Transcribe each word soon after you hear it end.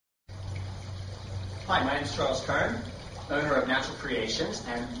Hi, my name is Kern, owner of Natural Creations,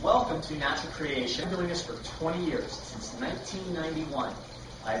 and welcome to Natural Creation. I've been doing this for 20 years, since 1991.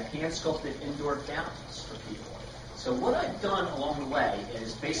 I've hand sculpted indoor fountains for people. So what I've done along the way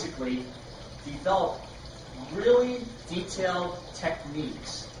is basically develop really detailed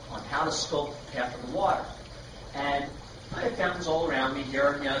techniques on how to sculpt the path of the water. And I have fountains all around me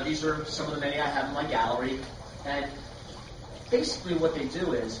here. These are some of the many I have in my gallery. And basically what they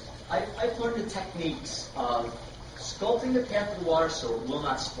do is, I've learned the techniques of sculpting the path of the water so it will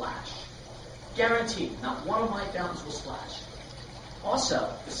not splash. Guaranteed, not one of my fountains will splash. Also,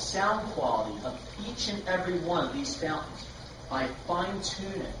 the sound quality of each and every one of these fountains, I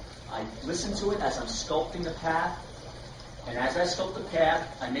fine-tune it. I listen to it as I'm sculpting the path, and as I sculpt the path,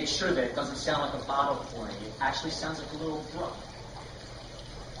 I make sure that it doesn't sound like a bottle pouring. It actually sounds like a little brook.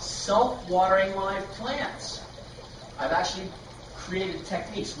 Self-watering my plants. I've actually created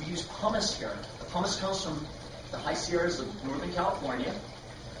techniques. We use pumice here. The pumice comes from the high Sierras of Northern California,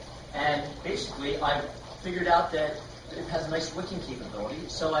 and basically I've figured out that it has a nice wicking capability,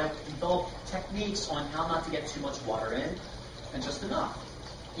 so I've developed techniques on how not to get too much water in, and just enough.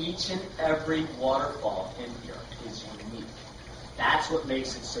 Each and every waterfall in here is unique. That's what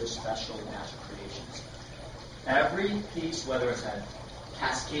makes it so special in Natural Creations. Every piece, whether it's a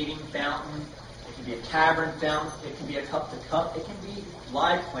cascading fountain, it can be a cavern fountain, it can be a cup-to-cup, it can be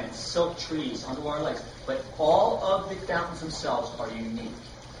live plants, silk trees, underwater lakes, but all of the fountains themselves are unique.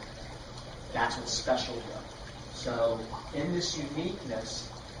 That's what's special here. So in this uniqueness,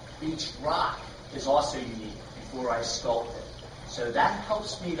 each rock is also unique before I sculpt it. So that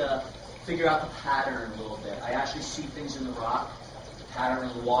helps me to figure out the pattern a little bit. I actually see things in the rock, the pattern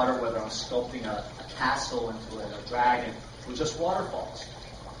in the water, whether I'm sculpting a castle into it, a dragon, or just waterfalls.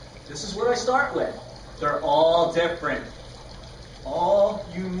 This is what I start with. They're all different, all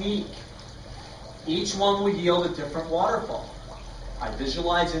unique. Each one will yield a different waterfall. I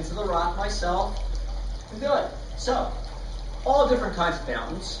visualize into the rock myself and do it. So, all different kinds of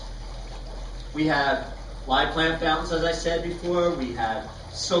fountains. We have live plant fountains, as I said before. We have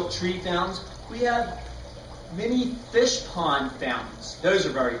silk tree fountains. We have mini fish pond fountains. Those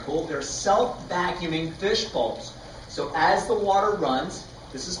are very cool. They're self-vacuuming fish bowls. So as the water runs,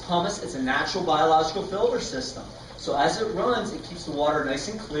 this is pumice. It's a natural biological filter system. So as it runs, it keeps the water nice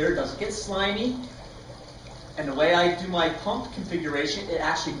and clear, doesn't get slimy. And the way I do my pump configuration, it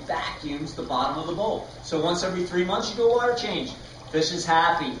actually vacuums the bottom of the bowl. So once every 3 months, you go water change. Fish is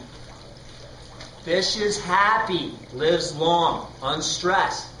happy. Fish is happy. Lives long,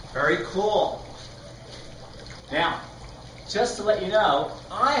 unstressed. Very cool. Now, just to let you know,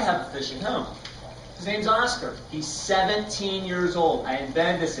 I have a fish at home. His name's Oscar. He's 17 years old. I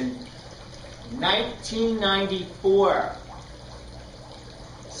invented this in 1994.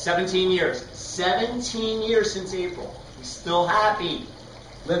 17 years. 17 years since April. He's still happy.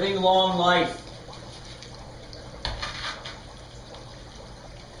 Living long life.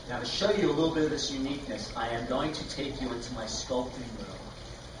 Now to show you a little bit of this uniqueness, I am going to take you into my sculpting room.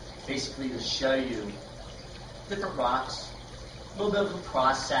 Basically to show you different rocks, a little bit of the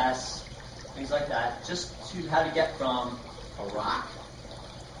process, things like that, just to how to get from a rock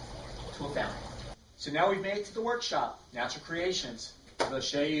to a fountain. So now we've made it to the workshop, Natural Creations. I'm going to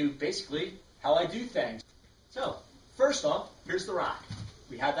show you basically how I do things. So, first off, here's the rock.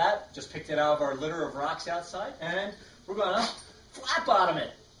 We have that, just picked it out of our litter of rocks outside, and we're going to flat bottom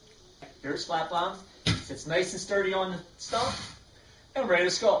it. Here's flat bottom. Sits nice and sturdy on the stump, and ready to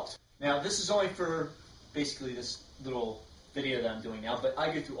sculpt. Now, this is only for basically this little video that I'm doing now, but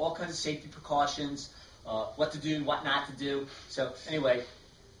I go through all kinds of safety precautions, what to do, what not to do. So anyway,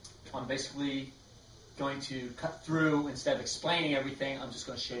 I'm basically going to cut through, instead of explaining everything, I'm just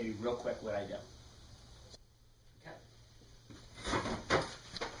going to show you real quick what I do.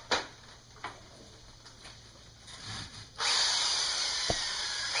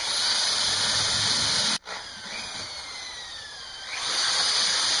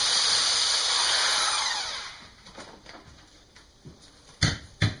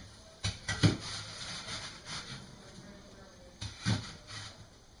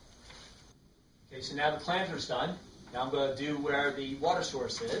 Okay, so now the planter's done. Now I'm going to do where the water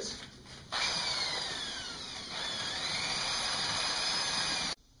source is.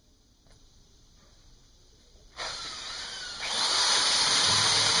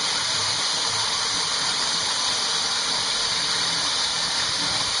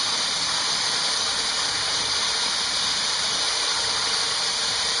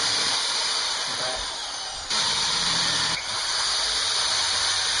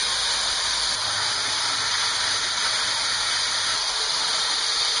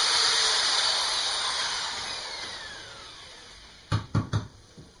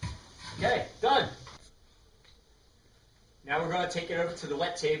 Okay, done. Now we're going to take it over to the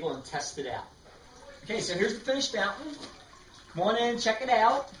wet table and test it out. Okay, so here's the finished fountain. Come on in, check it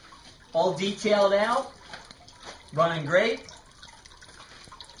out. All detailed out. Running great.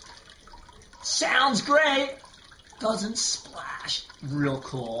 Sounds great. Doesn't splash. Real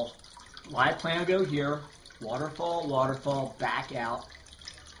cool. Live plan go here. Waterfall, waterfall, back out.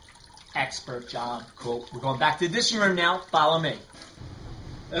 Expert job. Cool. We're going back to the dishing room now. Follow me.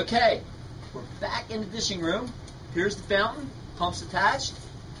 Okay, we're back in the dishing room. Here's the fountain. Pumps attached.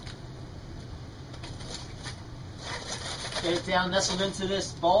 Get it down, nestled into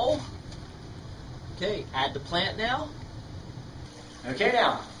this bowl. Okay, add the plant now. Okay,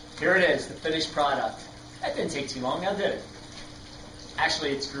 now, here it is, the finished product. That didn't take too long, now did it?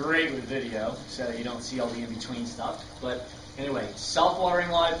 Actually, it's great with video, so you don't see all the in-between stuff. But anyway, self-watering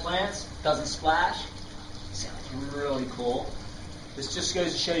live plants, doesn't splash. Sounds really cool. This just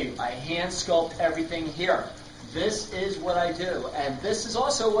goes to show you, I hand sculpt everything here. This is what I do, and this is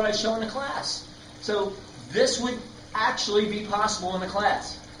also what I show in the class. So this would actually be possible in the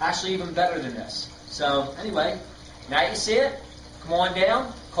class. Actually even better than this. So anyway, now you see it. Come on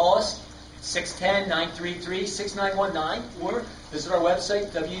down, call us 610-933-6919 or visit our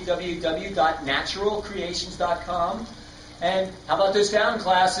website www.naturalcreations.com. And how about those fountain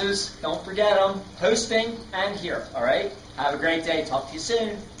classes? Don't forget them. Hosting and here. All right? Have a great day. Talk to you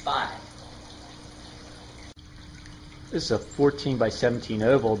soon. Bye. This is a 14 by 17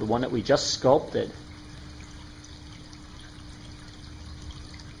 oval, the one that we just sculpted.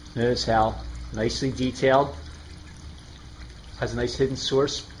 Notice how nicely detailed. Has a nice hidden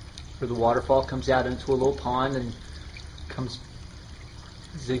source where the waterfall comes out into a little pond and comes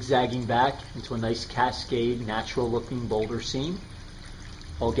zigzagging back into a nice cascade, natural looking boulder seam.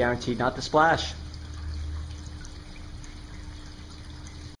 All guaranteed not to splash.